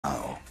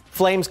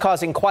Flames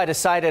causing quite a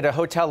sight at a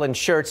hotel in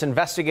Schertz.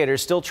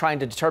 Investigators still trying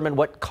to determine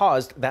what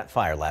caused that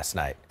fire last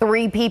night.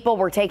 3 people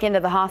were taken to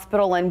the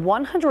hospital and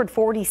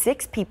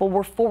 146 people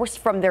were forced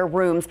from their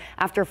rooms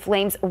after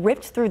flames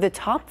ripped through the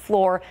top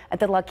floor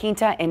at the La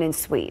Quinta Inn and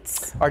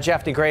Suites. Our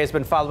Jaffney Gray has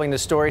been following the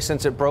story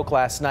since it broke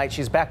last night.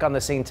 She's back on the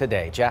scene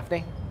today.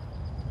 Jaffney?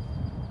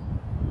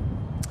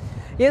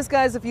 Yes,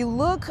 guys, if you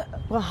look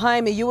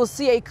behind me, you will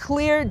see a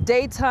clear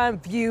daytime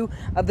view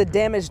of the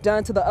damage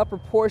done to the upper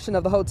portion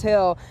of the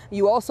hotel.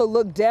 You also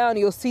look down,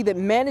 you'll see that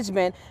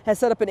management has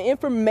set up an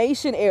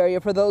information area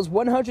for those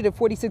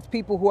 146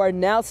 people who are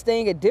now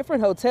staying at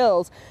different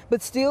hotels,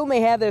 but still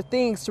may have their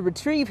things to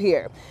retrieve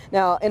here.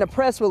 Now, in a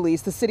press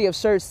release, the city of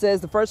Schertz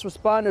says the first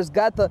responders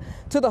got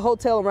to the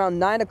hotel around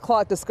 9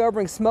 o'clock,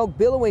 discovering smoke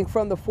billowing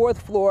from the 4th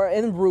floor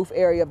and roof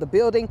area of the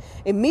building.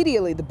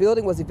 Immediately, the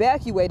building was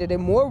evacuated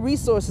and more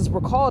resources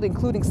were called,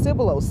 including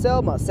Cibolo,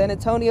 Selma, San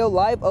Antonio,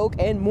 Live Oak,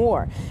 and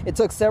more. It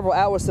took several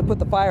hours to put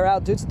the fire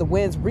out due to the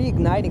winds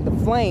reigniting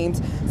the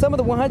flames. Some of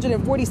the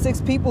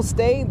 146 people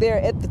staying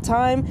there at the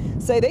time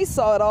say they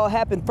saw it all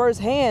happen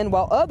firsthand,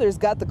 while others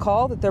got the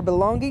call that their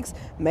belongings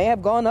may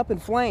have gone up in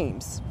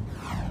flames.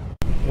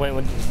 We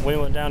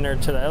went down there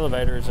to the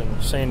elevators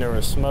and seen there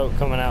was smoke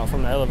coming out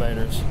from the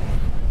elevators.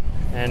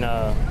 And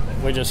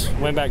we just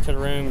went back to the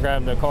room,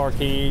 grabbed the car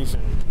keys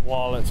and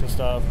wallets and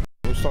stuff.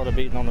 We started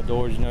beating on the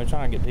doors,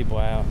 trying to get people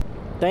out.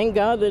 Thank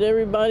God that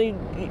everybody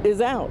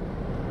is out.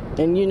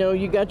 And,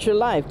 you got your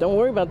life. Don't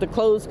worry about the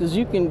clothes because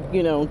you can,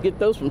 get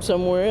those from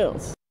somewhere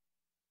else.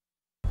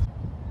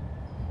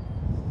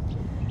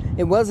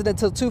 It wasn't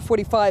until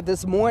 2:45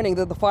 this morning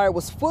that the fire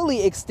was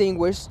fully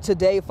extinguished.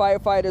 Today,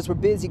 firefighters were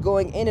busy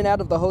going in and out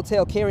of the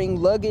hotel, carrying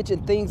luggage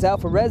and things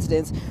out for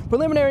residents.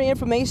 Preliminary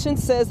information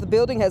says the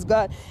building has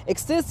got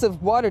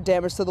extensive water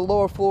damage to the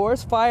lower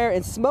floors, fire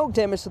and smoke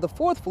damage to the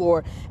 4th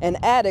floor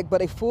and attic,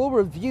 but a full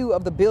review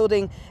of the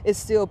building is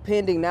still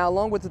pending. Now,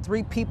 along with the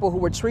 3 people who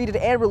were treated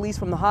and released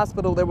from the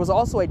hospital, there was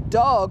also a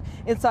dog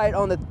inside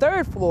on the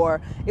 3rd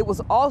floor. It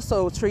was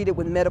also treated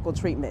with medical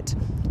treatment.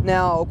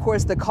 Now, of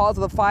course, the cause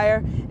of the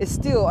fire is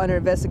still under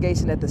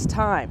investigation at this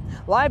time.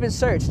 Live in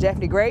Schertz,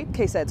 Jaffney Gray,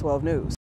 KSAT 12 News.